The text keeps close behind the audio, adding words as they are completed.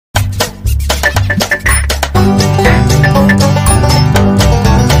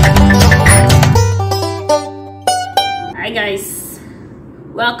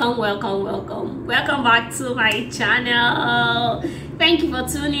welcome back to my channel. Thank you for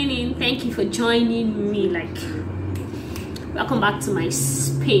tuning in, thank you for joining me. Welcome back to my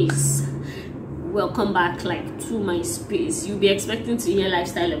space. Welcome back to my space. You'll be expecting to hear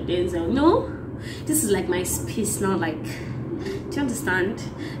lifestyle of Denzel. No, this is like my space now. Do you understand?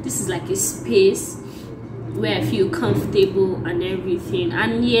 This is like a space where I feel comfortable and everything.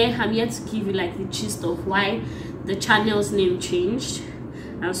 And yeah, I'm here to give you the gist of why the channel's name changed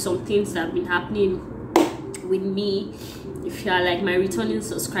and some things that have been happening with me. If you are my returning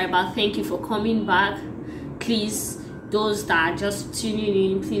subscriber, thank you for coming back. Please, those that are just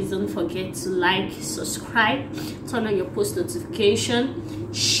tuning in, please don't forget to subscribe, turn on your post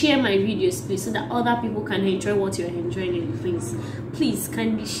notification, share my videos please, so that other people can enjoy what you're enjoying. Please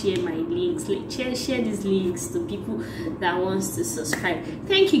kindly share my links, share these links to people that wants to subscribe.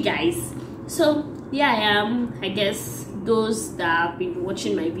 Thank you guys. So yeah, I guess those that have been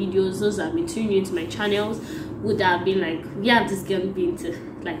watching my videos, those that have been tuning into my channels would have been where have this girl been to?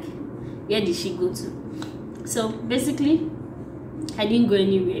 Where did she go to? So basically, I didn't go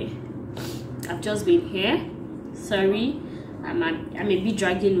anywhere. I've just been here. Sorry, I'm a bit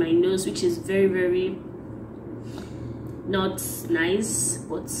dragging my nose, which is very not nice,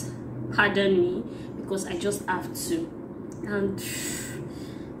 but pardon me because I just have to. And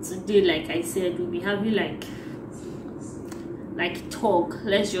today, like I said, we'll be having talk.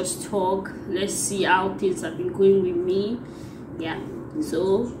 Let's just talk. Let's see how things have been going with me. Yeah,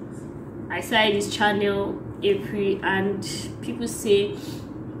 so I started this channel April, and people say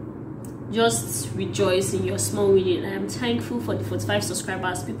just rejoice in your small win. I am thankful for the 45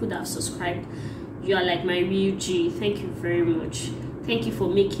 subscribers, people that have subscribed. You are my real G. Thank you very much. Thank you for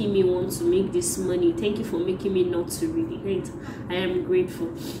making me want to make this money. Thank you for making me not to really hate. I am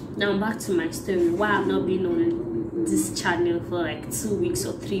grateful. Now back to my story. Why I've not been on this channel for 2 weeks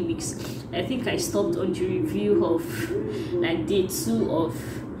or 3 weeks. I think I stopped on the review of day 2 of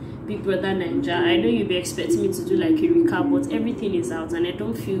Big Brother Naija. I know you'll be expecting me to do a recap, but everything is out and I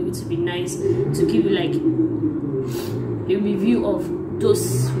don't feel it would be nice to give you a review of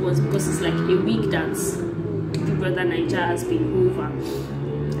those ones because it's a week that Big Brother Naija has been over.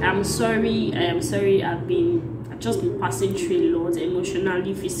 I'm sorry, I am sorry. I've just been passing through a lot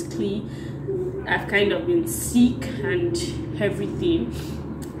emotionally, physically. I've kind of been sick and everything,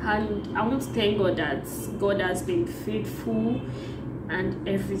 and I want to thank God that God has been faithful and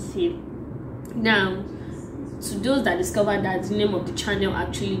everything. Now, to those that discovered that the name of the channel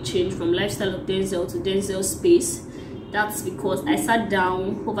actually changed from Lifestyle of Denzel to Denzel Space, that's because I sat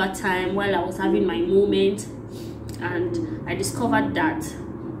down over time while I was having my moment and I discovered that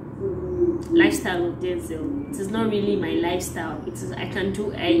Lifestyle of Denzel, it is not really my lifestyle. It is, I can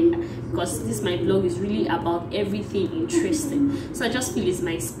do because this my blog is really about everything interesting, so I just feel it's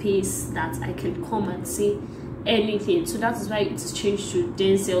my space that I can come and say anything. So that is why it is changed to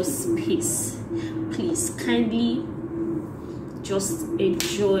Denzel Space. Please kindly just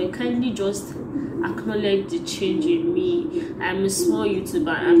enjoy, kindly just acknowledge the change in me. I'm a small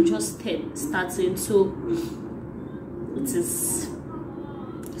YouTuber, I'm just starting, so it is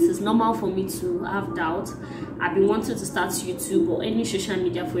normal for me to have doubt. I've been wanting to start YouTube or any social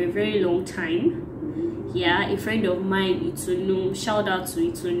media for a very long time. Yeah, a friend of mine, Itunu, shout out to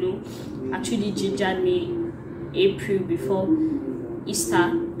Itunu, actually gingered me April before Easter,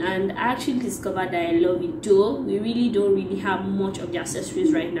 and I actually discovered that I love it. Though we really don't have much of the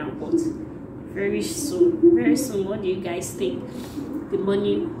accessories right now, but very soon, what do you guys think? The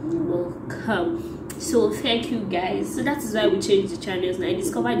money will come. So thank you guys. So that is why we changed the channels, and I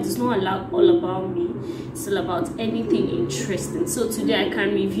discovered it's not all about me, it's all about anything interesting. So today I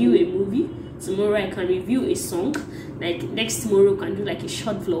can review a movie, tomorrow I can review a song, next tomorrow I can do a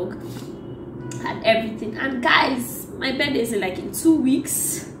short vlog and everything. And guys, my birthday is in 2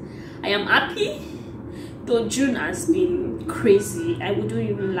 weeks. I am happy, though June has been crazy. I wouldn't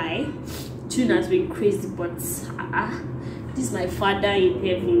even lie, June has been crazy, but this my Father in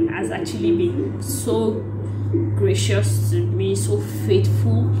heaven has actually been so gracious to me, so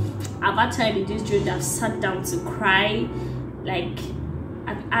faithful. I've had time in this June that I've sat down to cry. Let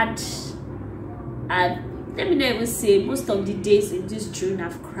me not even say, most of the days in this June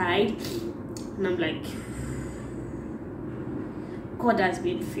I've cried, and I'm God has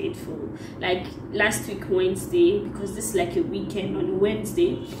been faithful. Last week Wednesday, because this is a weekend, on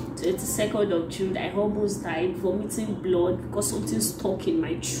Wednesday, 22nd of June, I almost died, vomiting blood because something stuck in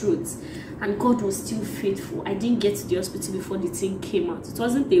my throat, and God was still faithful. I didn't get to the hospital before the thing came out. It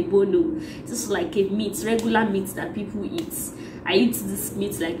wasn't a bono, this was a meat, regular meat that people eat. I eat this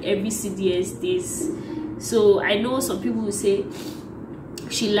meat every CDS days. So I know some people will say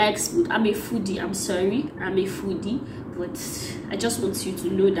She likes food. I'm a foodie. I'm sorry, I'm a foodie, but I just want you to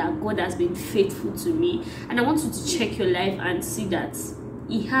know that God has been faithful to me, and I want you to check your life and see that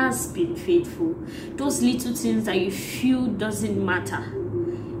He has been faithful. Those little things that you feel doesn't matter,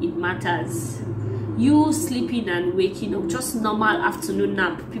 it matters. You sleeping and waking up, just normal afternoon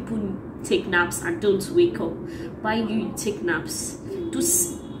nap. People take naps and don't wake up. Why do you take naps?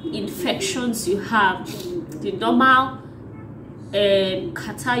 Those infections you have, the normal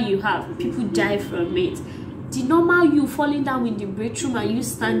catarrh you have, people die from it. The normal you falling down in the bedroom and you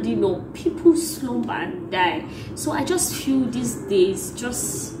standing up, people slump and die. So I just feel these days,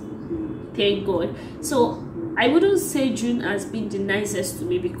 just thank God. So I wouldn't say June has been the nicest to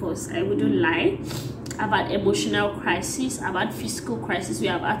me, because I wouldn't lie. I've had emotional crisis, I've had physical crisis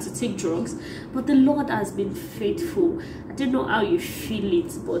where I've had to take drugs, but the Lord has been faithful. I don't know how you feel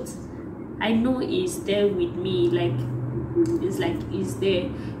it, but I know He's there with me. It's like He's there.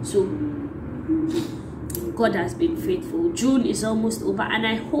 So God has been faithful. June is almost over, and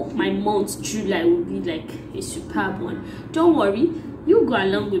I hope my month July will be like a superb one. Don't worry, you go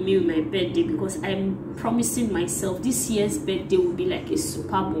along with me with my birthday, because I'm promising myself this year's birthday will be like a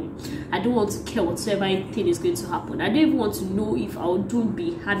superb one. I don't want to care whatsoever thing is going to happen. I don't even want to know if I'll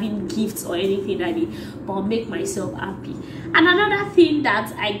be having gifts or anything like that, but I'll make myself happy. And another thing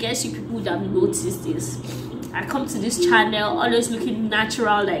that I guess you people would have noticed is I come to this channel always looking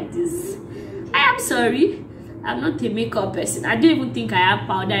natural like this. I am sorry, I'm not a makeup person. I don't even think I have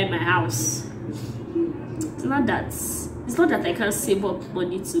powder in my house. It's not that I can't save up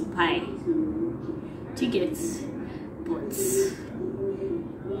money to buy tickets, but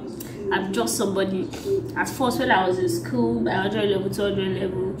I'm just somebody. At first, when I was in school, by 100 level, 200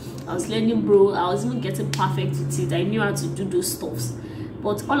 level, I was learning, bro. I was even getting perfect with it. I knew how to do those stuffs.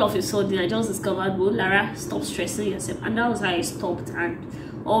 But all of a sudden, I just discovered, bro, Lara, stop stressing yourself. And that was how I stopped, and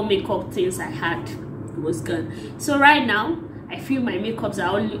all makeup things I had was gone. So right now, I feel my makeups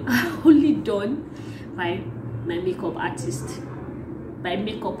are only done by my makeup artist.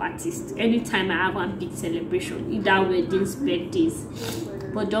 Anytime I have one big celebration, either weddings, birthdays.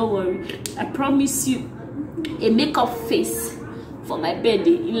 But don't worry, I promise you a makeup face for my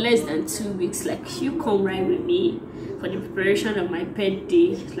birthday in less than 2 weeks. Like, you come right with me for the preparation of my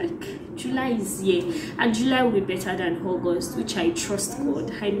birthday. Like, July is here, and July will be better than August, which I trust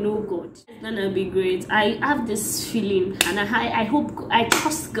God. I know God. It's gonna be great. I have this feeling, and I hope, I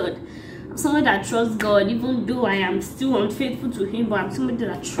trust God. I'm someone that trusts God, even though I am still unfaithful to Him, but I'm somebody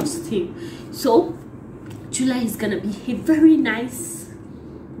that trusts Him. So July is gonna be a very nice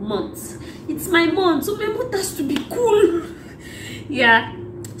month. It's my month, so my month has to be cool. Yeah,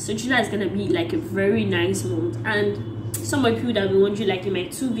 so July is gonna be like a very nice month. And some of you would have been wondering, like in my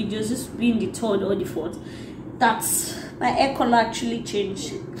 2 videos, this being the 3rd or the 4th, that's my hair color actually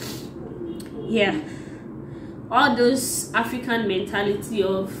changed. Yeah, all those African mentality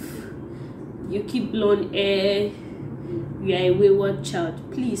of you keep blonde hair, you are a wayward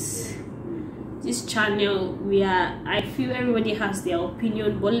child. Please, this channel, I feel everybody has their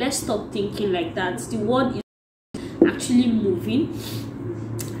opinion, but let's stop thinking like that. The world is actually moving,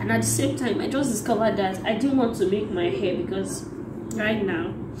 and at the same time, I just discovered that I didn't want to make my hair, because right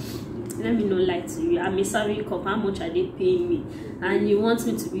now, let me not lie to you, I'm a serving cup. How much are they paying me? And you want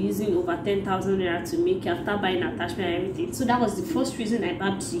me to be using over 10,000 naira to make it after buying attachment and everything. So that was the first reason I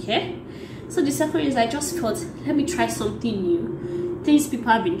bought the hair. So the second is I just thought, let me try something new, things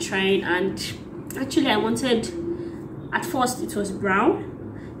people have been trying. And actually I wanted, at first it was brown,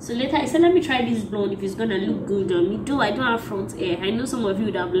 so later I said, let me try this blonde if it's gonna look good on me. Though I don't have front hair. I know some of you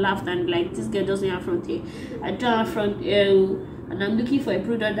would have laughed and like, this girl doesn't have front hair. I don't have front hair, and I'm looking for a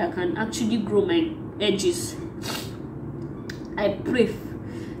product that can actually grow my edges. I pray,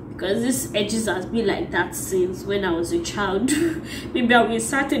 because these edges has been like that since when I was a child. Maybe I will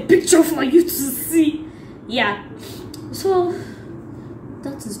insert a picture for you to see. Yeah, so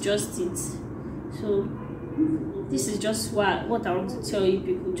that is just it. So this is just what I want to tell you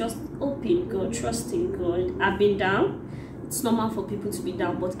people. Just hope in God, trust in God. I've been down. It's normal for people to be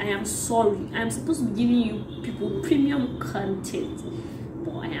down, but I am sorry. I am supposed to be giving you people premium content,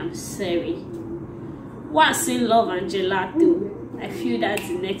 but I am sorry. What's in Love and Gelato? I feel that's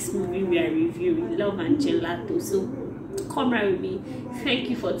the next movie we are reviewing, Love and Gelato. So come right with me. Thank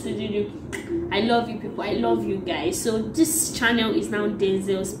you for tuning in. I love you people. I love you guys. So this channel is now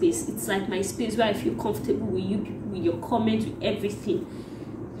Denzel space. It's like my space where I feel comfortable with you people, with your comments, with everything.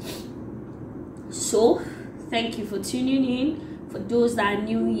 So thank you for tuning in. For those that are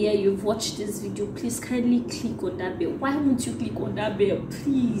new here, you've watched this video, please kindly click on that bell. Why won't you click on that bell?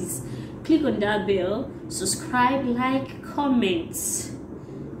 Please click on that bell, subscribe, like, comment.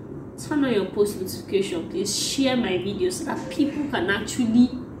 turn on your post notification. Please share my videos so that people can actually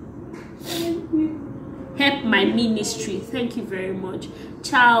help my ministry. Thank you very much.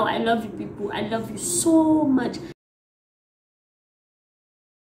 Ciao. I love you people. I love you so much.